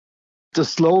The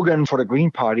slogan for the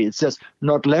Green Party, it says,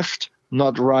 not left,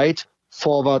 not right,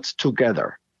 forward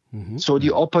together. Mm-hmm. So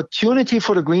the opportunity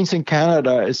for the Greens in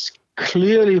Canada is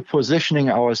clearly positioning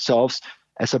ourselves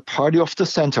as a party of the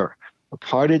center, a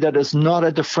party that is not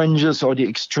at the fringes or the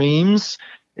extremes.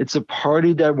 It's a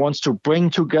party that wants to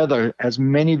bring together as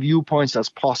many viewpoints as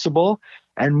possible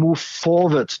and move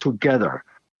forward together.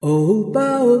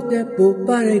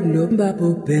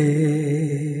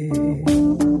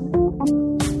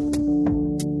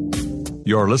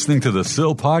 You're listening to the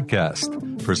SIL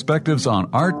Podcast, Perspectives on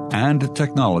Art and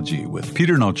Technology with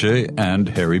Peter Noce and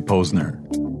Harry Posner.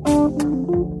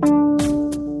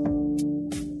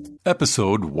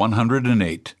 Episode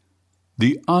 108,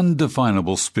 The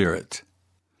Undefinable Spirit.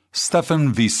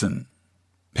 Stefan Wiesen,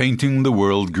 Painting the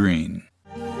World Green.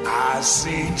 I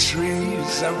see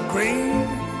trees of green,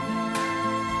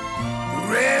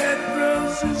 red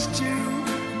roses too.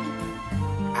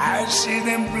 I see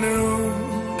them bloom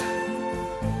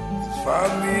for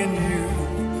me and you,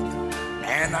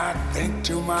 and I think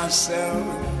to myself,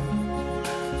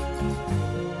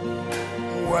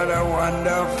 what a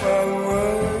wonderful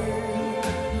world.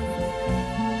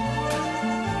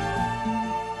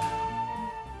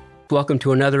 Welcome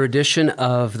to another edition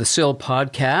of the SIL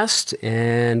Podcast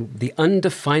and The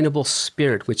Undefinable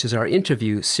Spirit, which is our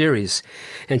interview series.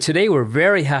 And today we're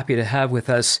very happy to have with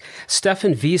us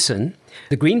Stefan Wiesen,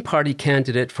 the Green Party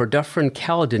candidate for Dufferin,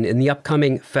 Caledon in the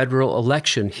upcoming federal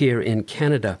election here in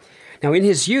Canada. Now, in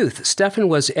his youth, Stefan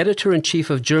was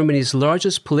editor-in-chief of Germany's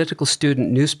largest political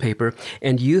student newspaper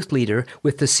and youth leader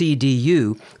with the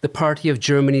CDU, the party of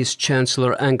Germany's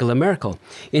Chancellor Angela Merkel.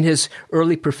 In his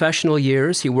early professional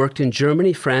years, he worked in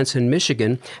Germany, France, and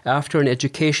Michigan after an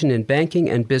education in banking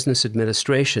and business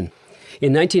administration.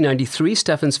 In 1993,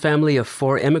 Stefan's family of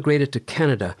four emigrated to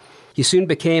Canada. He soon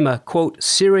became a, quote,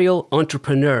 serial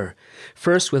entrepreneur,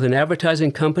 first with an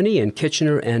advertising company in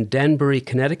Kitchener and Danbury,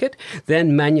 Connecticut,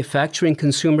 then manufacturing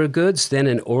consumer goods, then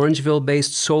an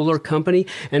Orangeville-based solar company,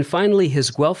 and finally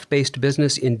his Guelph-based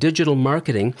business in digital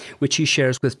marketing, which he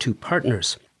shares with two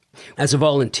partners. As a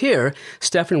volunteer,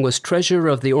 Stefan was treasurer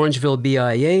of the Orangeville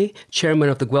BIA, chairman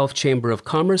of the Guelph Chamber of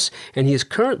Commerce, and he is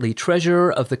currently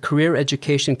treasurer of the Career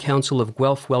Education Council of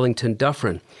Guelph Wellington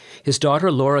Dufferin. His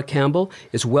daughter, Laura Campbell,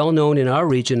 is well known in our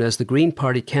region as the Green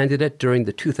Party candidate during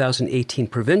the 2018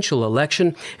 provincial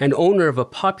election and owner of a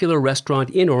popular restaurant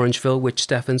in Orangeville, which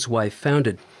Stefan's wife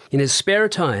founded. In his spare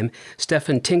time,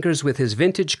 Stefan tinkers with his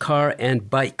vintage car and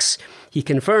bikes. He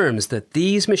confirms that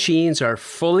these machines are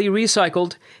fully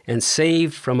recycled and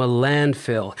saved from a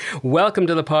landfill. Welcome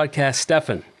to the podcast,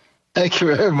 Stefan. Thank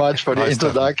you very much for the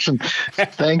introduction.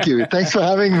 Thank you. Thanks for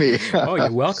having me. Oh,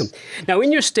 you're welcome. Now,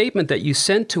 in your statement that you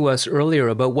sent to us earlier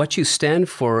about what you stand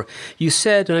for, you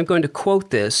said, and I'm going to quote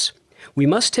this, "We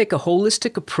must take a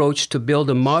holistic approach to build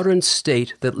a modern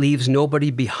state that leaves nobody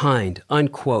behind,"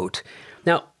 unquote.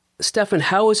 Now, Stefan,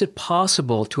 how is it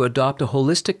possible to adopt a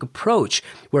holistic approach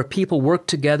where people work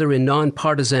together in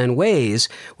nonpartisan ways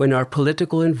when our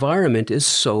political environment is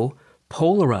so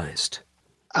polarized?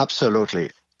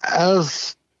 Absolutely.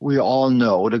 As we all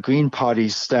know, the Green Party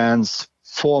stands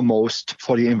foremost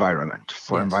for the environment,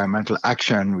 for environmental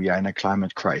action. We are in a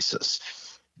climate crisis.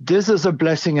 This is a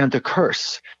blessing and a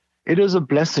curse. It is a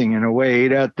blessing in a way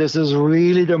that this is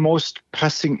really the most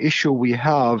pressing issue we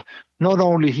have, not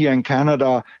only here in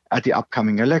Canada at the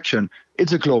upcoming election,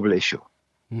 it's a global issue.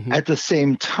 Mm-hmm. At the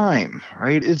same time,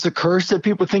 right, it's a curse that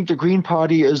people think the Green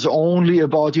Party is only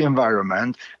about the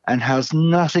environment and has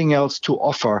nothing else to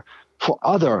offer for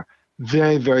other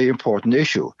very, very important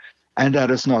issues. And that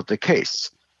is not the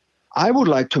case. I would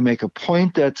like to make a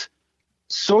point that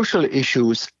social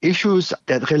issues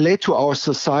that relate to our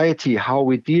society, how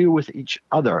we deal with each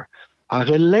other, are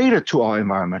related to our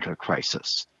environmental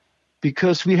crisis.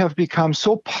 Because we have become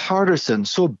so partisan,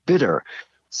 so bitter.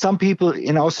 Some people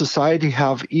in our society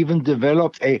have even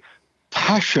developed a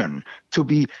passion to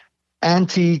be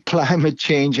anti-climate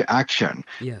change action.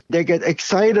 Yeah. They get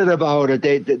excited about it.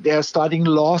 They are starting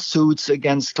lawsuits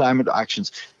against climate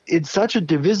actions. It's such a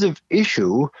divisive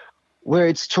issue where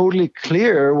it's totally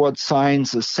clear what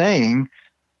science is saying.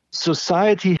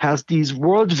 Society has these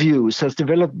worldviews, has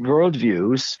developed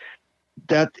worldviews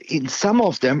that in some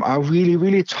of them are really,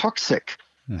 really toxic.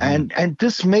 Mm-hmm. And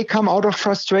this may come out of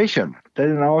frustration that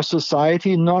in our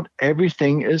society, not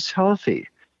everything is healthy.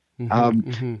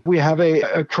 Mm-hmm. We have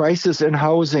a crisis in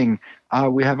housing.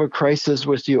 We have a crisis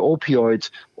with the opioid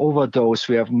overdose.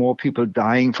 We have more people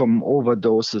dying from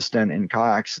overdoses than in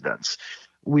car accidents.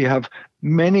 We have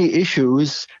many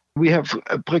issues We have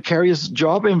a precarious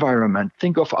job environment.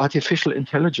 Think of artificial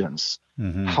intelligence.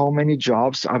 Mm-hmm. How many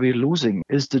jobs are we losing?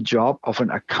 Is the job of an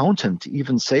accountant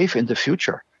even safe in the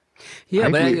future? Yeah,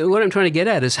 what I'm trying to get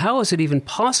at is how is it even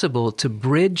possible to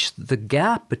bridge the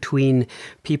gap between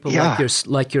people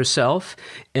like yourself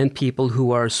and people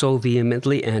who are so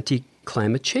vehemently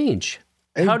anti-climate change?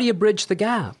 How do you bridge the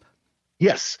gap?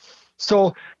 Yes.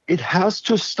 So it has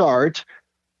to start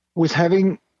with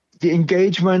having the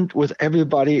engagement with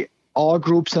everybody, all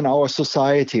groups in our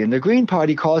society. And the Green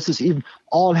Party calls this even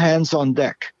all hands on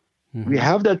deck. Mm-hmm. We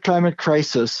have that climate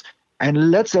crisis,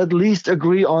 and let's at least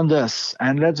agree on this,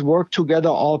 and let's work together,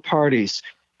 all parties.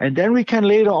 And then we can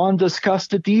later on discuss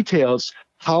the details,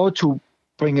 how to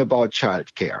bring about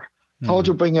childcare, how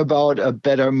to bring about a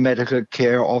better medical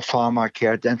care or pharma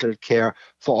care, dental care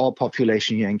for all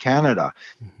population here in Canada.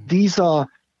 Mm-hmm. These are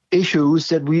issues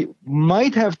that we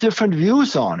might have different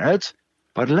views on it,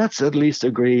 but let's at least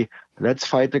agree, let's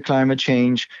fight the climate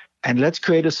change, and let's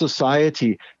create a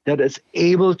society that is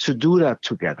able to do that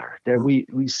together, that we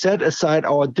set aside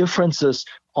our differences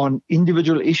on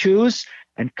individual issues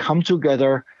and come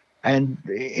together. And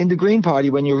in the Green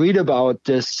Party, when you read about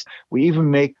this, we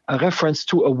even make a reference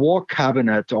to a war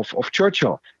cabinet of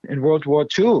Churchill in World War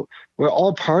II, where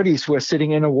all parties were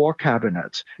sitting in a war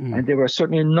cabinet. And they were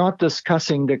certainly not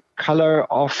discussing the color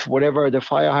of whatever the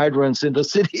fire hydrants in the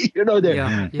city.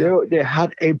 They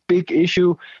had a big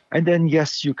issue. And then,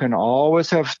 yes, you can always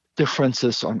have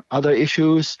differences on other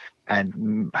issues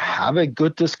and have a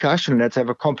good discussion. Let's have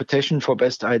a competition for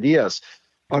best ideas.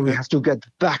 But we have to get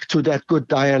back to that good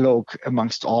dialogue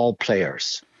amongst all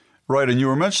players. Right, and you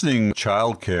were mentioning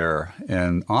childcare,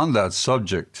 and on that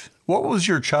subject, what was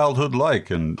your childhood like,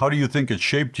 and how do you think it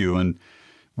shaped you and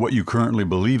what you currently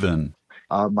believe in?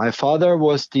 My father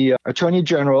was the Attorney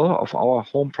General of our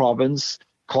home province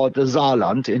called the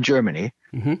Saarland in Germany.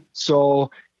 Mm-hmm.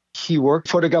 So he worked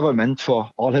for the government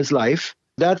for all his life.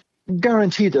 That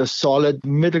guaranteed a solid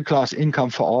middle-class income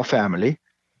for our family.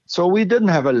 So we didn't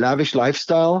have a lavish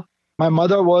lifestyle. My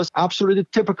mother was absolutely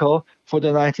typical for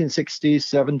the 1960s,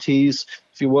 70s.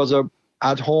 She was a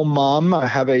at-home mom. I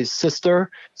have a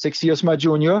sister, 6 years my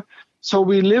junior. So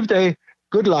we lived a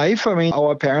good life. I mean,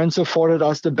 our parents afforded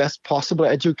us the best possible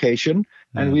education.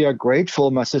 And we are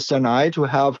grateful, my sister and I, to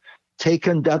have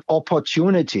taken that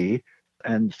opportunity.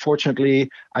 And fortunately,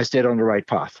 I stayed on the right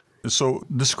path. So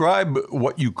describe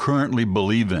what you currently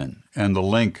believe in and the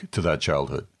link to that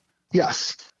childhood.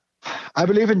 Yes. I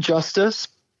believe in justice.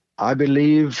 I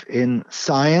believe in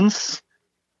science.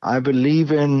 I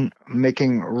believe in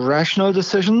making rational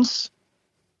decisions.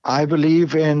 I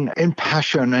believe in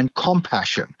passion and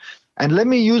compassion. And let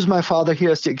me use my father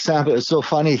here as the example. It's so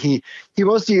funny. He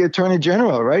was the Attorney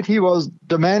General, right? He was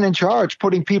the man in charge,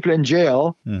 putting people in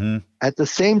jail. Mm-hmm. At the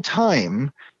same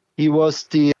time, he was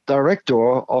the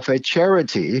director of a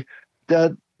charity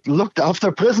that looked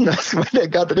after prisoners when they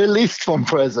got released from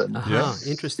prison. Yes.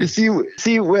 Interesting. You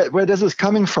see where this is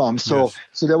coming from. So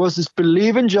there was this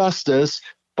belief in justice,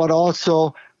 but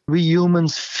also we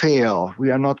humans fail. We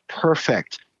are not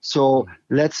perfect. So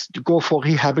let's go for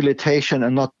rehabilitation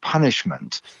and not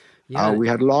punishment. Yeah. We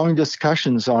had long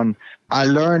discussions on, I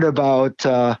learned about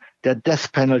that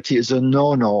death penalty is a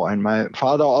no-no. And my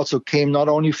father also came not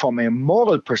only from a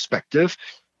moral perspective,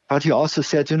 but he also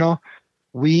said,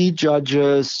 we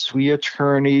judges, we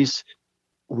attorneys,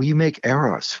 we make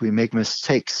errors, we make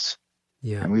mistakes.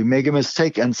 Yeah. And we make a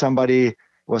mistake and somebody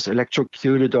was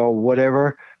electrocuted or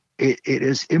whatever. It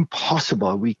is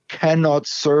impossible. We cannot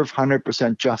serve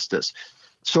 100% justice.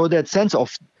 So that sense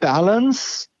of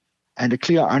balance and a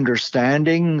clear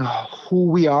understanding who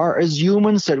we are as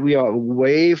humans, that we are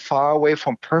way far away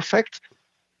from perfect.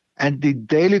 And the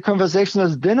daily conversation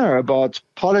at dinner about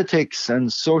politics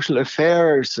and social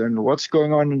affairs and what's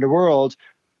going on in the world,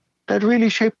 that really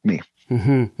shaped me.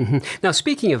 Mm-hmm, mm-hmm. Now,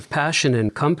 speaking of passion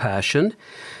and compassion,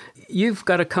 you've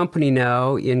got a company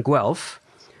now in Guelph,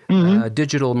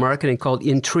 digital marketing called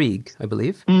Intrigue, I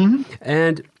believe. Mm-hmm.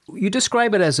 And you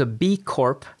describe it as a B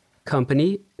Corp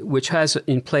company, which has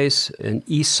in place an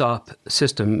ESOP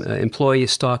system, employee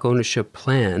stock ownership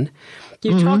plan.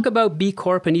 Can you talk about B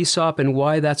Corp and ESOP and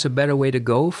why that's a better way to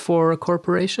go for a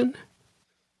corporation?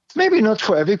 Maybe not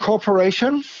for every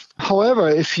corporation. However,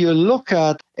 if you look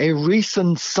at a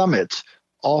recent summit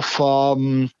of,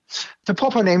 the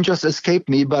proper name just escaped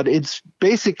me, but it's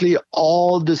basically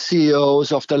all the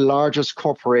CEOs of the largest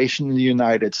corporation in the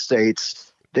United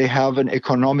States. They have an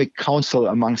economic council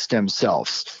amongst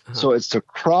themselves. Uh-huh. So it's the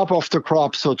crop of the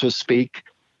crop, so to speak.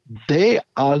 They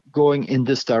are going in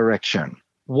this direction.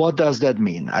 What does that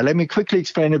mean? Let me quickly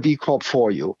explain a B Corp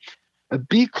for you. A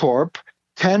B Corp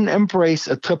can embrace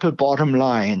a triple bottom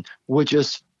line, which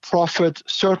is profit,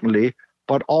 certainly,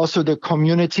 but also the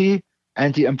community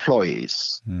and the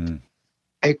employees.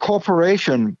 A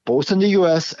corporation, both in the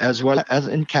US as well as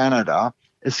in Canada,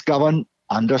 is governed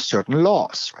under certain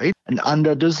laws, right? And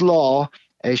under this law,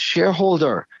 a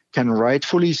shareholder can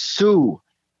rightfully sue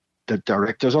the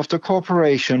directors of the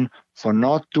corporation for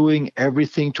not doing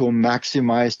everything to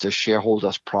maximize the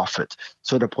shareholder's profit.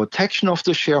 So the protection of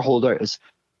the shareholder is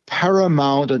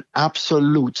paramount and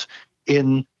absolute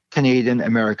in Canadian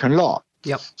American law.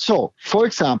 Yep. So, for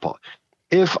example,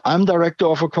 if I'm director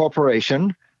of a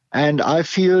corporation and I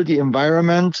feel the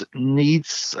environment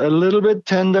needs a little bit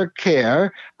tender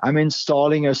care, I'm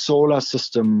installing a solar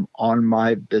system on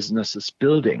my business's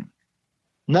building.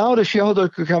 Now the shareholder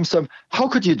comes to, how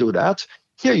could you do that?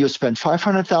 Here you spend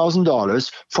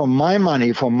 $500,000 from my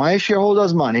money, from my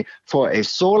shareholders' money, for a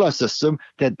solar system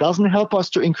that doesn't help us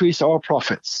to increase our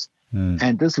profits.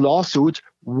 And this lawsuit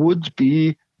would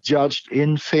be judged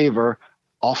in favor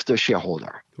of the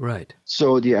shareholder. Right.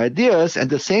 So the idea is, and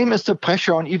the same is the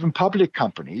pressure on even public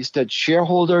companies, that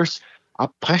shareholders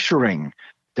are pressuring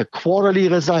the quarterly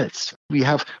results. We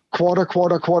have quarter,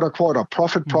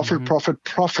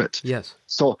 profit. Yes.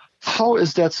 So how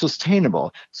is that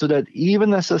sustainable? So that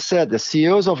even, as I said, the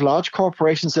CEOs of large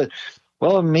corporations said,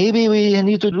 well, maybe we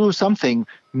need to do something.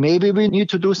 Maybe we need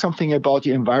to do something about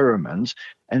the environment.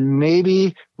 And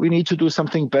maybe we need to do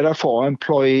something better for our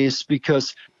employees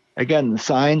because, again,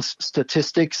 science,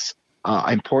 statistics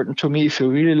are important to me. If you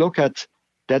really look at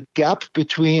that gap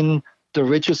between the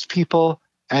richest people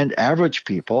and average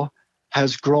people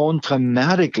has grown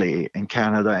dramatically in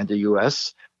Canada and the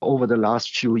US over the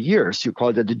last few years. You call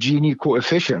it the Gini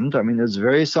coefficient. I mean, it's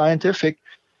very scientific.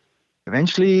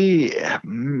 Eventually,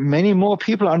 many more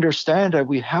people understand that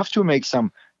we have to make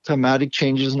some dramatic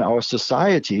changes in our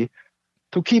society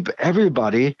to keep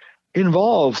everybody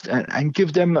involved and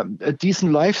give them a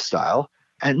decent lifestyle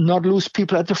and not lose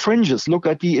people at the fringes. Look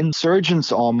at the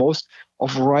insurgence almost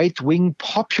of right-wing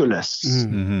populists.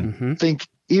 I think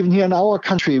even here in our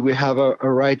country, we have a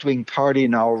right-wing party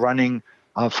now running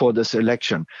for this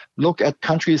election. Look at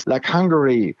countries like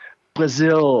Hungary,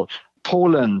 Brazil,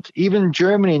 Poland, even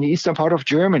Germany, in the eastern part of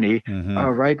Germany,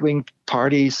 right-wing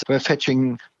parties were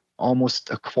fetching almost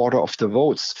a quarter of the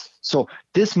votes. So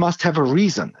this must have a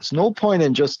reason. There's no point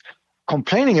in just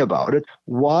complaining about it.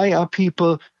 Why are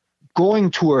people going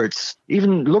towards,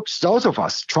 even look south of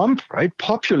us, Trump, right?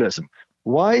 Populism.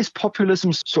 Why is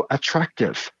populism so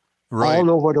attractive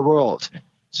all over the world?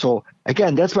 So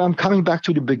again, that's why I'm coming back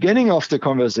to the beginning of the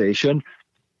conversation.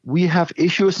 We have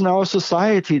issues in our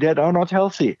society that are not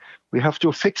healthy. We have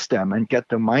to fix them and get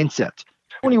the mindset.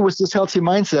 Only with this healthy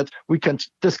mindset, we can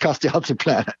discuss the healthy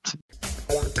planet.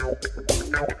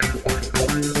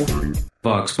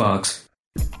 VoxBox.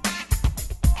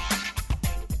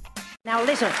 Now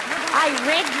listen, I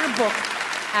read your book,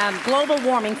 Global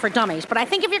Warming for Dummies, but I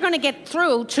think if you're going to get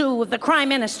through to the Prime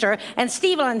Minister and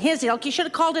Stephen and his ilk, you should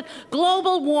have called it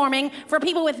Global Warming for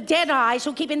people with dead eyes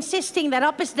who keep insisting that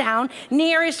up is down,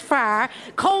 near is far,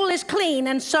 coal is clean,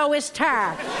 and so is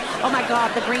tar. Oh my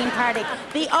God, the Green Party.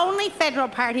 The only federal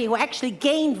party who actually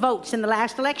gained votes in the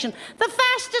last election. The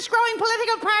fastest growing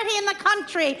political party in the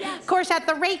country. Yes. Of course, at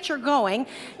the rate you're going,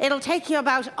 it'll take you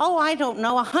about,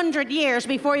 100 years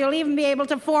before you'll even be able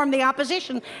to form the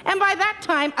opposition. And by that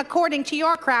time, according to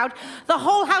your crowd, the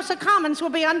whole House of Commons will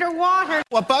be underwater.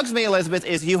 What bugs me, Elizabeth,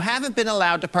 is you haven't been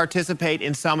allowed to participate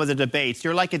in some of the debates.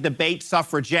 You're like a debate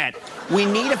suffragette. We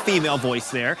need a female voice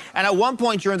there. And at one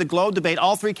point during the Globe debate,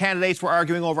 all three candidates were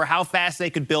arguing over how fast they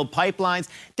could build pipelines.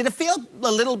 Did it feel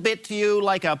a little bit to you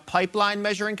like a pipeline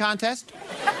measuring contest?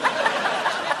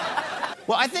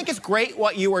 Well, I think it's great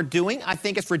what you are doing. I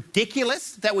think it's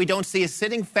ridiculous that we don't see a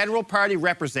sitting federal party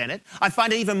represented. I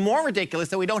find it even more ridiculous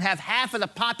that we don't have half of the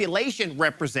population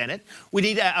represented. We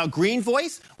need a green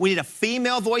voice. We need a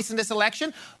female voice in this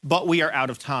election. But we are out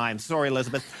of time. Sorry,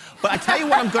 Elizabeth. But I tell you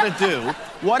what I'm going to do.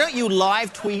 Why don't you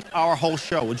live tweet our whole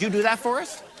show? Would you do that for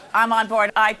us? I'm on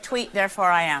board. I tweet,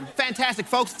 therefore I am. Fantastic.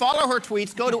 Folks, follow her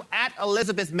tweets. Go to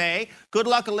 @ElizabethMay. Good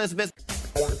luck, Elizabeth.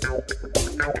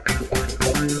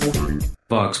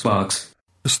 VoxBox.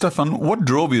 Stefan, what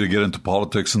drove you to get into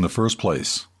politics in the first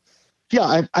place?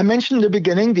 Yeah, I mentioned in the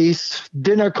beginning these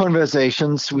dinner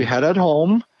conversations we had at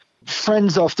home.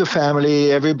 Friends of the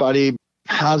family, everybody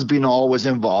has been always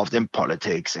involved in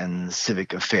politics and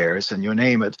civic affairs and you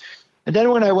name it. And then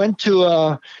when I went to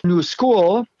a new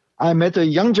school, I met a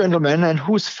young gentleman and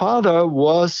whose father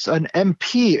was an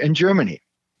MP in Germany.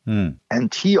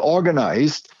 And he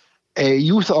organized a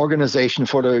youth organization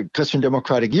for the Christian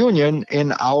Democratic Union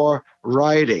in our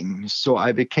riding. So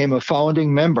I became a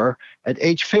founding member at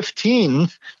age 15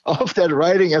 of that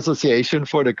riding association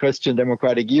for the Christian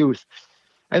Democratic Youth.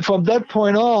 And from that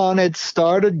point on, it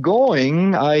started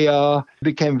going. I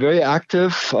became very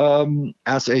active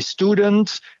as a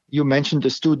student. You mentioned the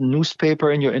student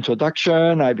newspaper in your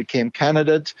introduction. I became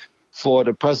candidate for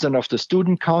the president of the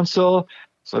student council.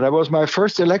 So that was my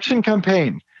first election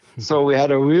campaign. So we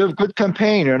had a real good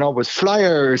campaign, with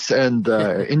flyers and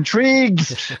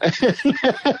intrigues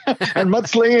and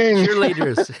mudslinging.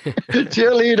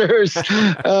 Cheerleaders,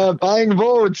 buying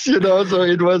votes, So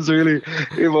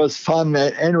it was fun.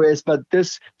 Anyways, but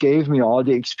this gave me all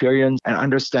the experience and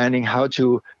understanding how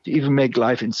to even make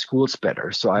life in schools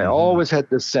better. So I always had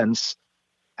this sense.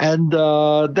 And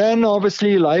then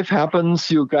obviously life happens.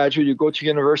 You graduate, you go to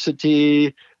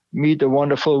university, meet a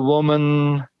wonderful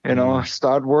woman,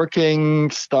 start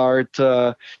working, start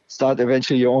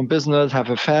eventually your own business, have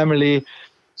a family.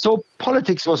 So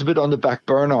politics was a bit on the back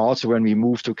burner also when we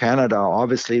moved to Canada.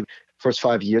 Obviously, first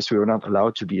 5 years we were not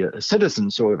allowed to be a citizen.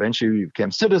 So eventually we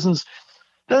became citizens.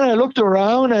 Then I looked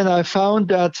around and I found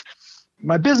that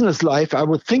my business life, I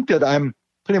would think that I'm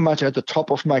pretty much at the top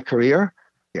of my career.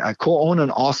 I co-own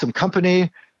an awesome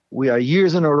company. We are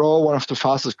years in a row one of the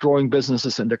fastest growing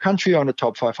businesses in the country on the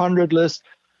top 500 list.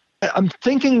 I'm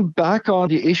thinking back on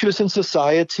the issues in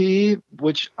society,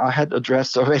 which I had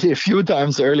addressed already a few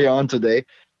times early on today.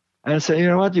 And I said, you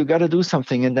know what, you got to do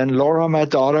something. And then Laura, my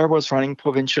daughter, was running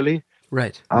provincially.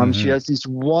 Right. She has these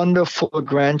wonderful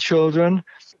grandchildren.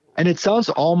 And it sounds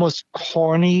almost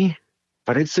corny,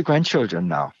 but it's the grandchildren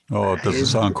now. Oh, it doesn't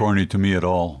sound corny to me at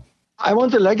all. I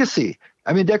want a legacy.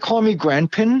 I mean, they call me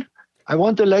Grandpin. I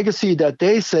want the legacy that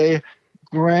they say,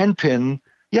 Grandpin,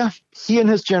 he and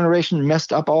his generation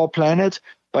messed up our planet,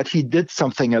 but he did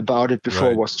something about it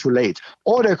before it was too late.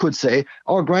 Or they could say,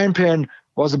 Grandpin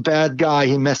was a bad guy.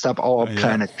 He messed up our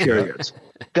planet, period.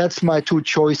 That's my two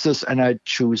choices, and I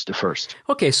choose the first.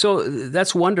 Okay, so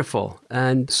that's wonderful.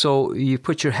 And so you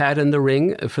put your hat in the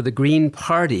ring for the Green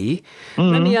Party.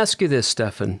 Let me ask you this,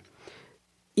 Stefan.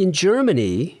 In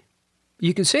Germany,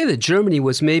 you can say that Germany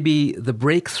was maybe the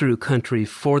breakthrough country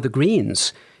for the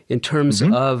Greens in terms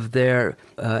of their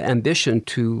ambition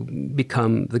to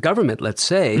become the government, let's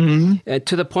say,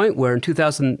 to the point where in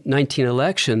 2019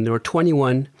 election, there were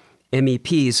 21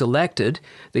 MEPs elected,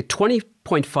 the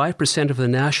 20.5% of the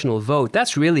national vote.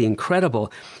 That's really incredible.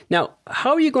 Now,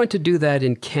 how are you going to do that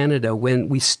in Canada when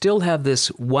we still have this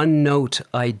one-note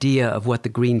idea of what the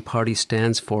Green Party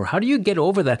stands for? How do you get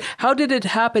over that? How did it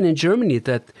happen in Germany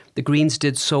that the Greens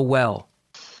did so well?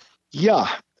 Yeah,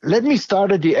 let me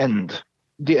start at the end.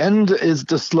 The end is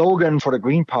the slogan for the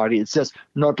Green Party. It says,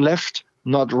 not left,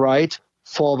 not right,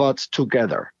 forward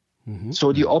together.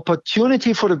 So the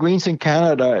opportunity for the Greens in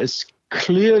Canada is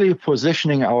clearly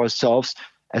positioning ourselves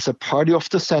as a party of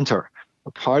the center,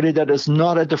 a party that is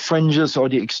not at the fringes or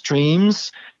the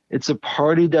extremes. It's a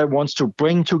party that wants to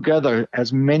bring together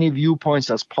as many viewpoints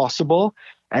as possible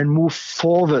and move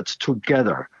forward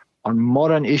together on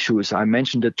modern issues. I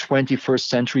mentioned the 21st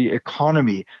century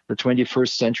economy, the 21st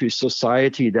century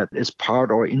society that is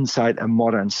part or inside a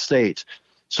modern state.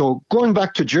 So going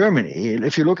back to Germany,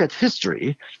 if you look at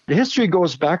history, the history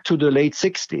goes back to the late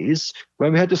 60s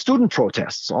when we had the student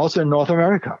protests, also in North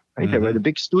America. Right? There were the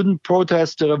big student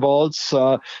protests, the revolts.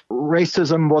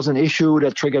 Racism was an issue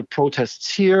that triggered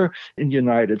protests here in the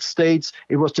United States.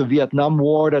 It was the Vietnam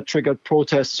War that triggered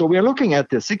protests. So we are looking at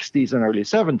the 60s and early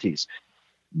 70s.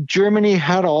 Germany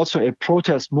had also a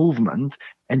protest movement,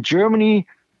 and Germany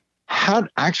had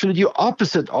actually the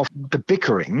opposite of the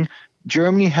bickering.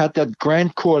 Germany had that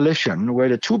grand coalition where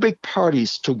the two big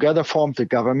parties together formed the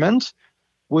government,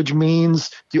 which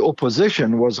means the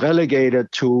opposition was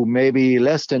relegated to maybe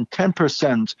less than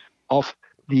 10% of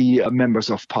the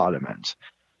members of parliament.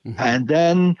 And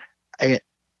then an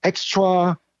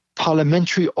extra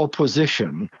parliamentary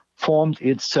opposition formed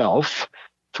itself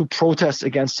to protest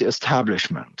against the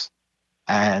establishment.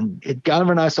 And it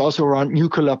galvanized also around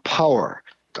nuclear power.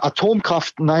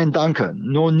 Atomkraft, nein danke,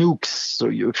 no nukes.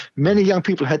 So many young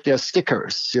people had their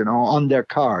stickers, on their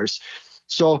cars.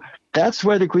 So that's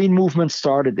where the Green movement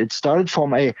started. It started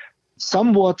from a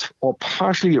somewhat or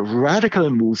partially radical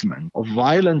movement of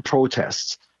violent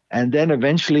protests. And then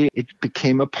eventually it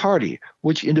became a party,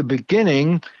 which in the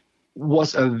beginning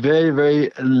was a very,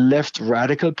 very left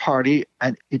radical party.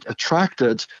 And it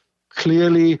attracted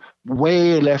clearly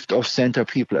way left of center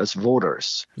people as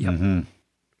voters.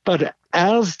 But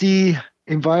as the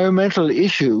environmental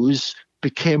issues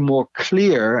became more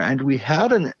clear and we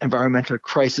had an environmental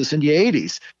crisis in the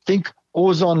 80s, think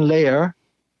ozone layer,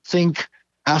 think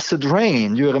acid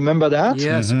rain. Do you remember that?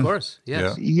 Yes, of course.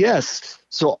 Yes. Yeah. Yes.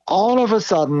 So all of a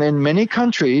sudden, in many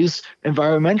countries,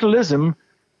 environmentalism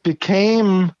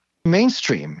became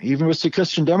mainstream. Even with the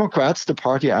Christian Democrats, the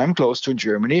party I'm close to in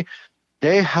Germany,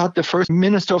 they had the first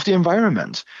minister of the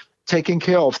environment taking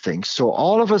care of things. So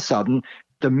all of a sudden,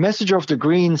 the message of the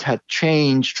Greens had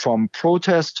changed from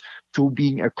protest to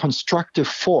being a constructive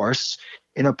force.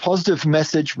 In a positive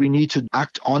message, we need to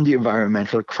act on the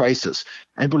environmental crisis.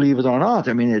 And believe it or not,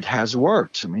 I mean, it has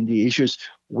worked. I mean, the issues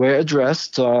were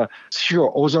addressed.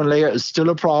 Sure, ozone layer is still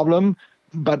a problem,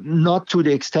 but not to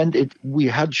the extent we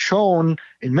had shown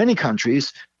in many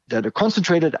countries that a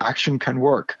concentrated action can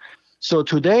work. So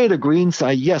today, the Greens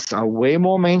are way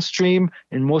more mainstream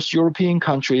in most European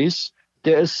countries.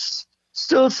 There is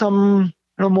still some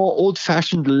more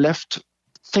old-fashioned left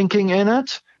thinking in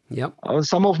it. Yep.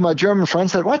 Some of my German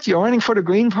friends said, "What, you're running for the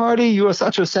Green Party? You are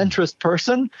such a centrist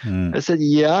person." I said,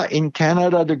 yeah, in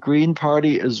Canada, the Green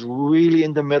Party is really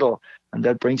in the middle. And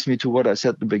that brings me to what I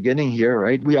said at the beginning here,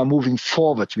 right? We are moving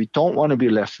forward. We don't want to be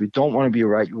left. We don't want to be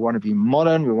right. We want to be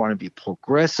modern. We want to be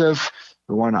progressive.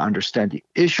 We want to understand the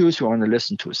issues. We want to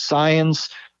listen to science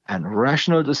and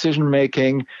rational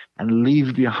decision-making and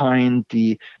leave behind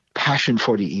the passion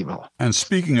for the evil. And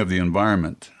speaking of the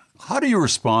environment, how do you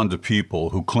respond to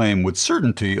people who claim with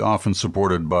certainty, often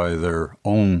supported by their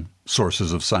own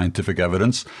sources of scientific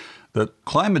evidence, that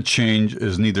climate change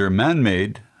is neither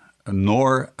man-made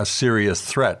nor a serious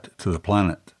threat to the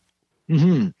planet?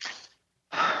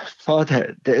 But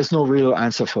there is no real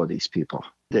answer for these people.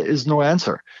 There is no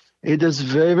answer. It is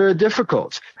very, very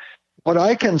difficult. What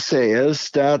I can say is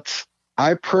that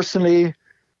I personally,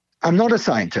 I'm not a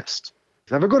scientist.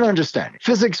 I have a good understanding.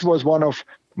 Physics was one of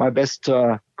my best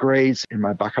grades in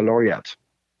my baccalaureate.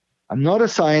 I'm not a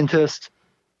scientist,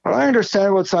 but I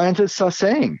understand what scientists are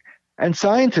saying. And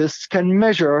scientists can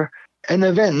measure an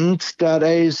event that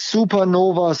a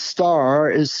supernova star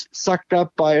is sucked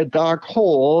up by a dark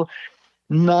hole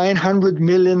 900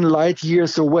 million light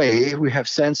years away. We have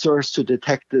sensors to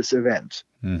detect this event.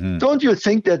 Don't you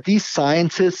think that these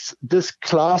scientists, this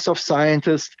class of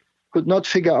scientists, could not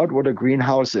figure out what a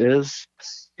greenhouse is?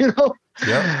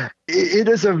 Yeah. It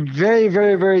is a very,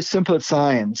 very, very simple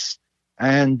science.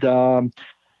 And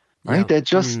right,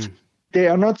 they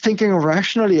are not thinking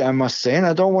rationally, I must say, and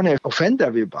I don't want to offend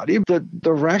everybody.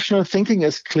 The rational thinking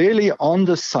is clearly on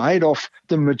the side of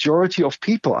the majority of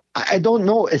people. I don't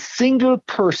know a single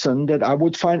person that I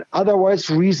would find otherwise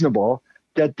reasonable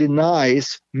that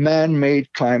denies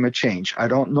man-made climate change. I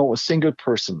don't know a single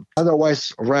person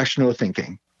otherwise rational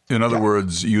thinking. In other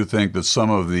words, you think that some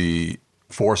of the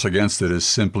force against it is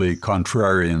simply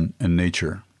contrarian in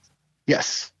nature?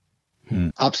 Yes,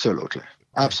 absolutely.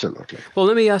 Absolutely. Well,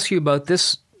 let me ask you about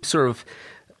this sort of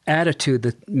attitude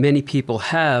that many people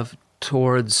have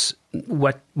towards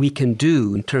what we can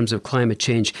do in terms of climate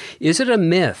change. Is it a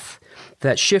myth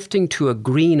that shifting to a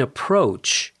green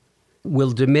approach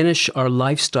will diminish our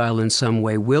lifestyle in some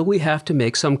way? Will we have to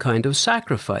make some kind of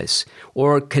sacrifice?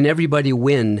 Or can everybody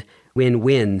win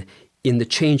in the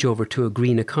changeover to a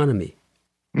green economy?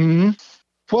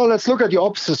 Well, let's look at the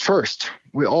opposites first.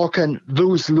 We all can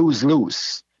lose.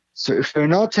 So if we're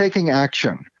not taking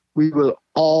action, we will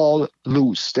all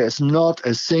lose. There's not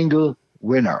a single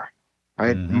winner,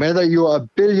 right? Whether you are a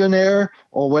billionaire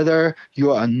or whether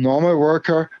you are a normal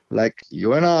worker like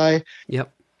you and I,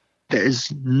 there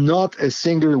is not a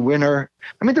single winner.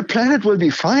 I mean, the planet will be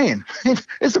fine.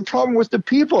 It's a problem with the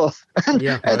people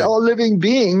and all living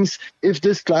beings if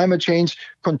this climate change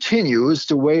continues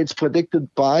the way it's predicted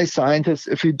by scientists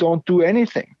if we don't do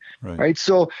anything, right?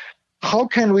 So how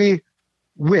can we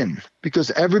win? Because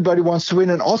everybody wants to win.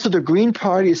 And also the Green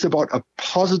Party is about a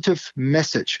positive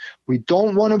message. We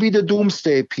don't want to be the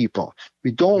doomsday people.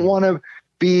 We don't want to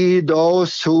be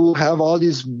those who have all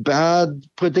these bad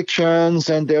predictions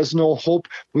and there's no hope.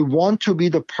 We want to be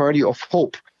the party of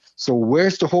hope. So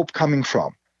where's the hope coming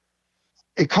from?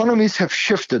 Economies have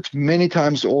shifted many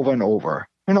times over and over.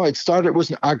 It started with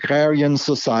an agrarian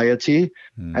society,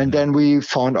 and then we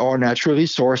found our natural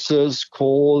resources,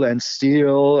 coal and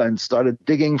steel, and started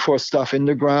digging for stuff in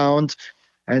the ground.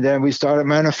 And then we started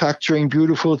manufacturing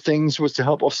beautiful things with the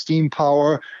help of steam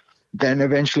power. Then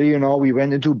eventually, we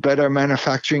went into better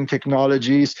manufacturing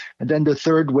technologies. And then the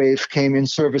third wave came in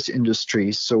service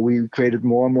industries. So we created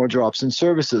more and more jobs in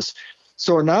services.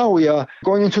 So now we are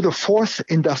going into the fourth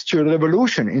industrial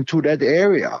revolution, into that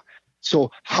area.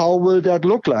 So how will that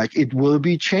look like? It will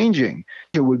be changing.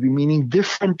 It will be meaning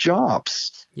different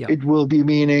jobs. It will be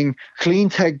meaning clean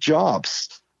tech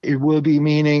jobs. It will be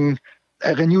meaning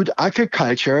a renewed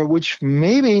agriculture, which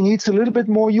maybe needs a little bit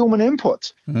more human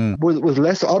input with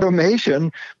less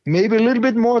automation, maybe a little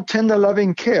bit more tender,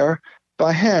 loving care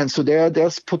by hand. So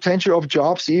there's potential of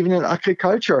jobs even in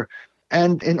agriculture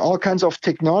and in all kinds of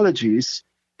technologies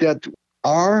that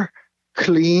are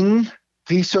clean.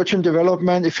 Research and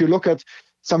development, if you look at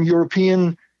some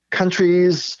European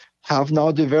countries, have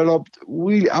now developed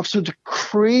really absolute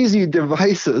crazy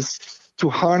devices to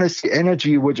harness the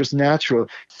energy which is natural.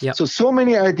 Yep. So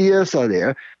many ideas are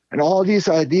there, and all these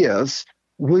ideas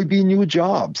will be new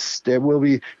jobs. There will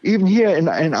be, even here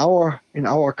in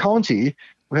our county,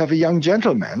 we have a young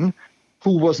gentleman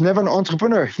who was never an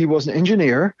entrepreneur. He was an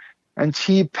engineer, and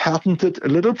he patented a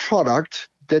little product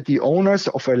that the owners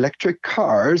of electric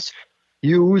cars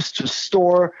use to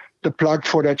store the plug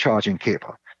for their charging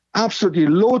cable. Absolutely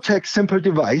low-tech, simple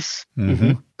device,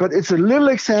 but it's a little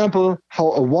example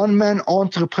how a one-man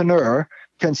entrepreneur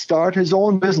can start his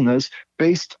own business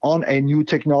based on a new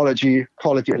technology,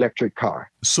 call it the electric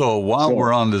car. So while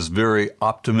we're on this very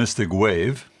optimistic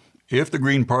wave, if the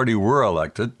Green Party were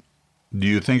elected, do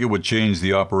you think it would change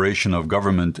the operation of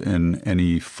government in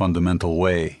any fundamental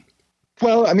way?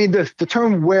 Well, I mean, the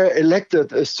term "we're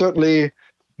elected" is certainly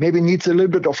maybe needs a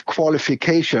little bit of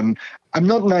qualification. I'm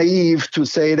not naive to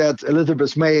say that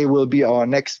Elizabeth May will be our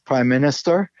next prime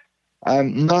minister.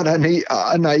 I'm not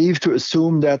naive to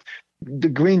assume that the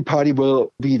Green Party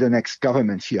will be the next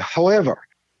government here. However,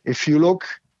 if you look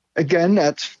again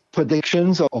at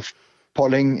predictions of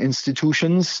polling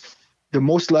institutions, the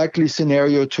most likely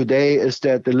scenario today is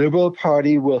that the Liberal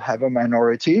Party will have a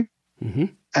minority.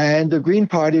 And the Green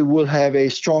Party will have a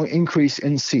strong increase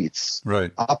in seats,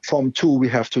 right, up from 2 we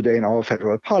have today in our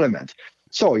federal parliament.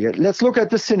 So let's look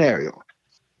at the scenario.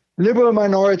 Liberal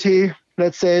minority,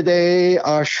 let's say they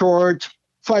are short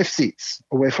 5 seats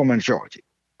away from majority.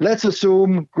 Let's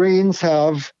assume Greens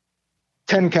have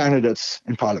 10 candidates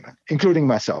in parliament, including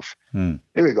myself. Here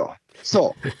we go.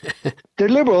 So the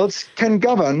Liberals can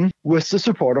govern with the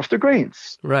support of the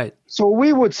Greens. Right. So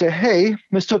we would say, hey,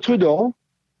 Mr. Trudeau,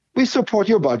 we support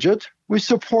your budget. We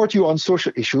support you on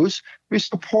social issues. We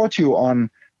support you on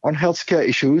healthcare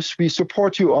issues. We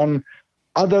support you on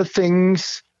other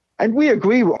things. And we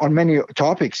agree on many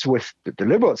topics with the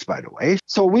Liberals, by the way.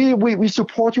 So we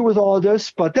support you with all this.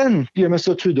 But then, dear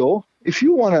Mr. Trudeau, if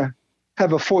you want to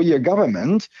have a 4-year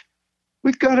government,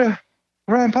 we've got to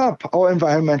ramp up our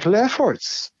environmental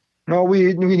efforts. Now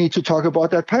we need to talk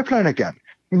about that pipeline again.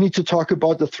 We need to talk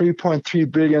about the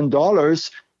 $3.3 billion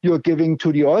you're giving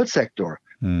to the oil sector.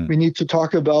 We need to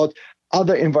talk about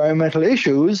other environmental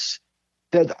issues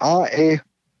that are a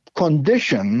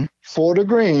condition for the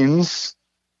Greens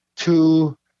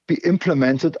to be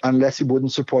implemented unless you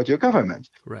wouldn't support your government.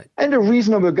 Right. And a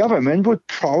reasonable government would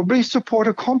probably support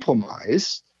a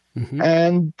compromise.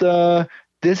 And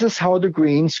this is how the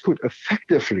Greens could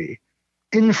effectively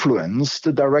influence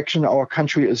the direction our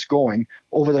country is going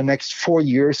over the next 4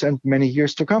 years and many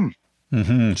years to come.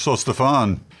 So,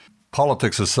 Stefan,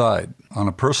 politics aside, on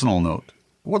a personal note,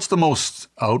 what's the most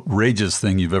outrageous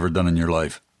thing you've ever done in your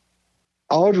life?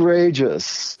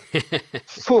 Outrageous.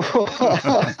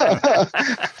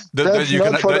 that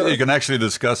you can actually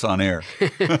discuss on air.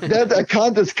 That I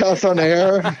can't discuss on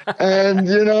air. And,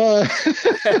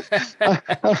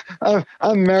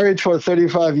 I'm married for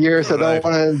 35 years. I don't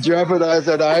want to jeopardize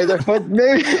that either. But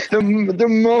maybe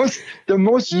the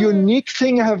most unique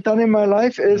thing I have done in my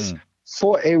life is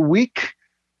for a week,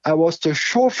 I was the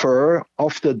chauffeur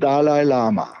of the Dalai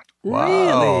Lama. Wow,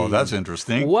 Really? That's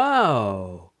interesting.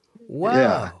 Wow.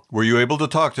 Yeah. Were you able to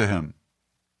talk to him?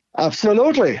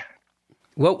 Absolutely.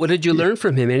 What did you learn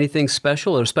from him? Anything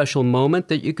special or a special moment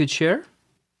that you could share?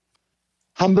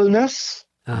 Humbleness,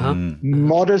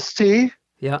 modesty,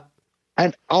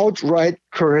 and outright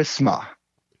charisma.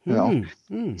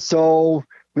 So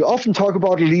we often talk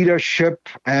about leadership,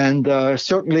 and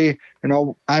certainly,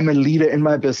 I'm a leader in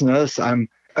my business. I'm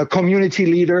a community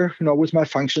leader, with my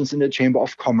functions in the Chamber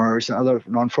of Commerce and other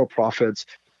non-for-profits.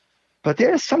 But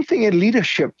there's something in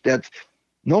leadership that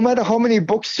no matter how many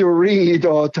books you read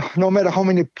or no matter how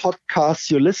many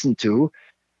podcasts you listen to,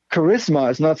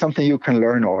 charisma is not something you can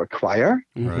learn or acquire.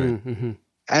 Right.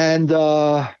 And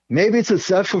maybe it's a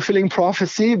self-fulfilling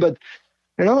prophecy, but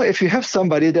if you have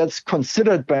somebody that's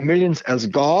considered by millions as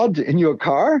God in your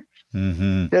car,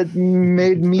 that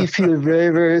made me feel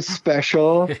very, very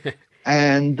special.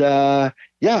 And I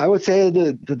would say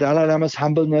the Dalai Lama's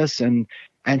humbleness and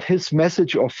his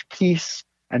message of peace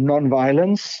and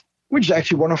nonviolence, which is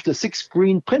actually one of the 6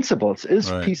 green principles,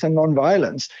 is peace and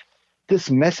nonviolence.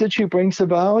 This message he brings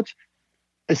about,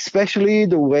 especially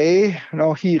the way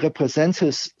he represents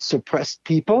his suppressed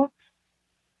people,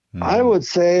 I would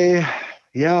say,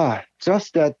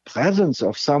 just that presence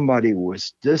of somebody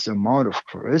with this amount of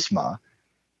charisma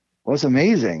was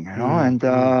amazing, and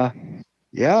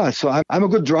so I'm a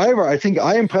good driver. I think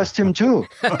I impressed him too.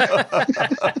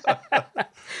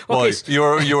 Well,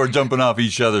 you were jumping off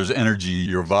each other's energy,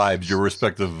 your vibes, your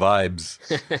respective vibes.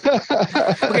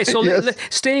 Okay, so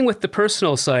staying with the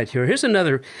personal side here, here's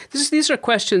another. These are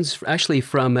questions actually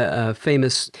from a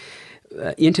famous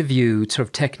interview sort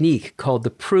of technique called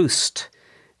the Proust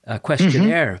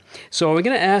questionnaire. So we're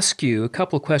going to ask you a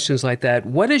couple of questions like that.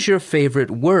 What is your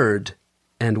favorite word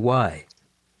and why?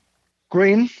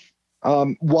 Green.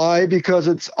 Why? Because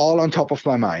it's all on top of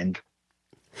my mind.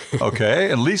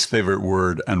 Okay, and least favorite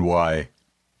word and why?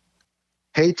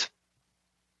 Hate.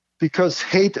 Because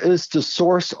hate is the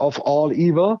source of all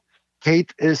evil.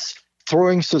 Hate is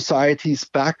throwing societies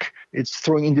back. It's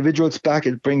throwing individuals back.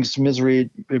 It brings misery.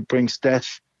 It brings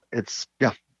death.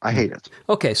 I hate it.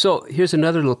 Okay, so here's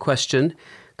another little question,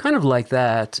 kind of like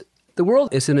that. The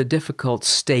world is in a difficult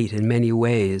state in many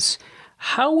ways.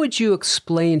 How would you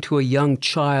explain to a young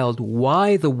child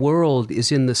why the world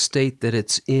is in the state that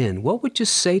it's in? What would you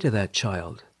say to that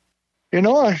child?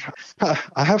 I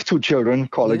have two children,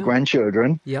 call it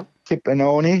grandchildren, Kip and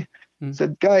Oni.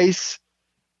 Said, guys,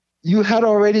 you had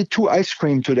already 2 ice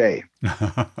cream today.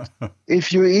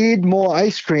 If you eat more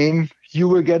ice cream, you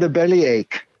will get a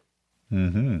bellyache.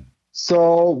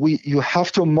 So you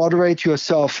have to moderate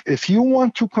yourself. If you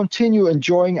want to continue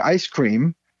enjoying ice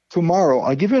cream tomorrow,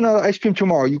 I'll give you another ice cream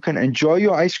tomorrow. You can enjoy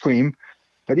your ice cream.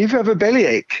 But if you have a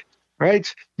bellyache,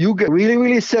 right, you get really,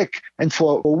 really sick. And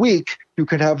for a week, you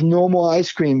can have no more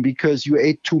ice cream because you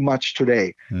ate too much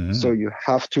today. So you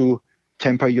have to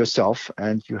temper yourself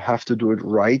and you have to do it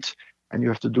right. And you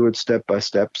have to do it step by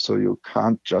step, so you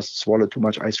can't just swallow too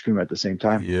much ice cream at the same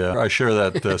time. Yeah, I share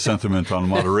that sentiment on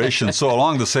moderation. So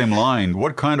along the same line,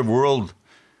 what kind of world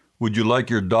would you like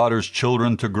your daughter's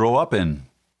children to grow up in?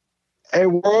 A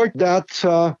world that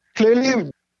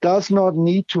clearly does not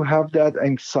need to have that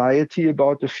anxiety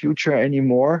about the future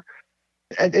anymore.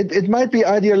 And it might be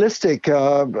idealistic,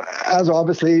 as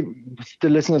obviously the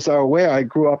listeners are aware. I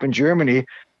grew up in Germany,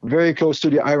 very close to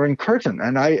the Iron Curtain.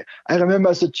 And I remember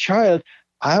as a child,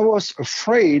 I was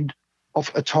afraid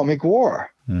of atomic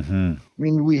war. I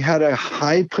mean, we had a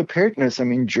high preparedness. I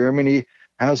mean, Germany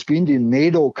has been the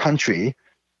NATO country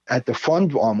at the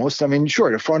front almost. I mean,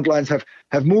 sure, the front lines have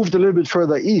moved a little bit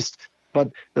further east,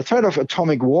 but the threat of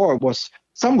atomic war was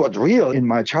somewhat real in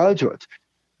my childhood.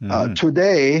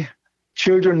 Today,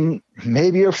 children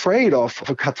may be afraid of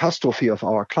a catastrophe of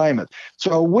our climate.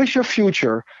 So I wish a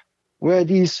future where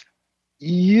these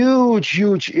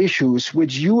huge issues,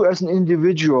 which you as an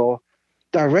individual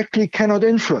directly cannot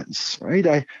influence,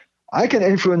 right? I can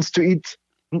influence to eat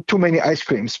too many ice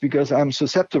creams because I'm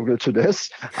susceptible to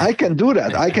this. I can do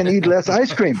that. I can eat less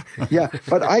ice cream.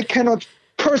 But I cannot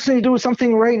personally do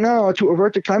something right now to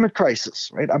avert the climate crisis,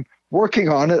 right? I'm working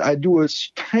on it. I do a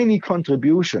tiny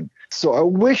contribution. So I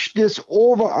wish this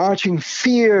overarching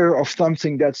fear of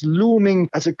something that's looming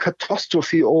as a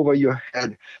catastrophe over your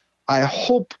head, I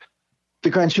hope the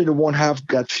grandchildren won't have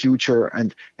that future,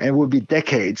 and it will be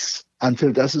decades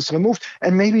until this is removed.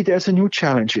 And maybe there's a new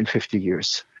challenge in 50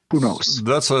 years. Who knows?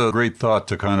 That's a great thought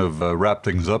to kind of wrap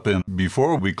things up in.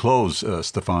 Before we close,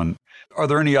 Stefan, are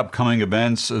there any upcoming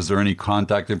events? Is there any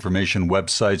contact information,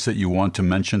 websites that you want to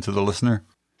mention to the listener?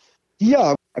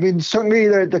 Yeah, I mean, certainly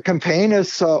the campaign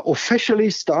is officially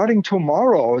starting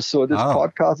tomorrow. So this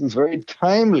podcast is very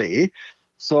timely.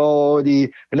 So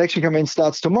the election campaign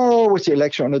starts tomorrow with the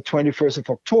election on the 21st of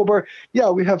October. Yeah,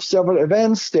 we have several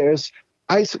events. There's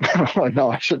ice cream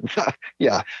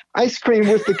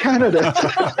with the candidates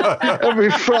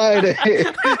every Friday.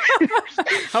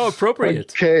 How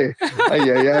appropriate. Okay.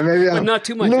 Maybe but not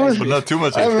too much. But not too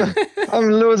much. I'm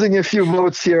losing a few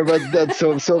votes here, but that's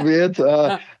so be it.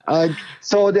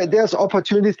 So there's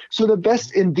opportunities. So the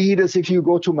best indeed is if you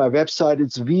go to my website,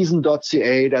 it's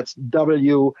wiesen.ca. That's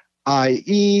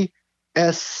WIESEN.ca,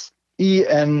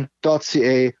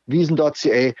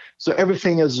 wiesen.ca. So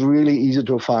everything is really easy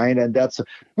to find, and that's a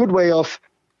good way of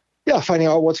finding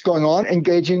out what's going on,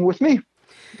 engaging with me.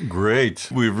 Great.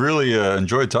 We've really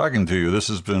enjoyed talking to you. This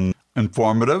has been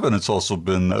informative, and it's also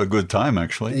been a good time,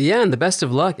 actually. Yeah, and the best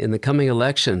of luck in the coming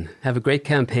election. Have a great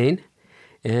campaign,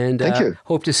 and Thank you.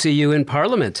 Hope to see you in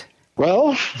Parliament.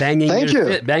 Well, thank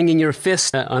you. Banging your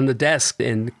fist on the desk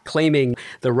and claiming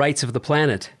the rights of the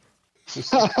planet.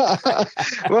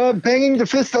 Well, banging the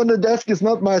fist on the desk is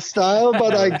not my style,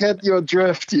 but I get your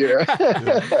drift here.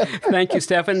 Thank you,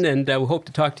 Stefan, and we hope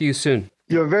to talk to you soon.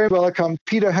 You're very welcome.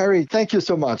 Peter, Harry, thank you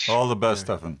so much. All the best,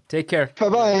 Stefan. Take care.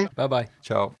 Bye-bye. Bye-bye.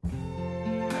 Ciao.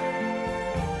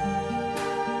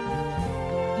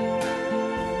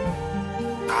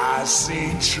 I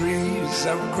see trees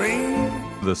of green.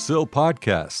 The SIL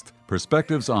Podcast,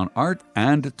 Perspectives on Art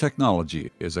and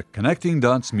Technology, is a Connecting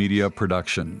Dots Media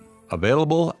production.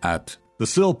 Available at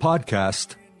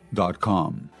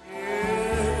thesilpodcast.com.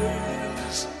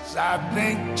 Yes, I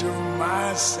think to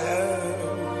myself,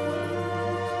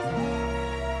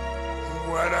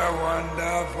 what a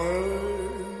wonderful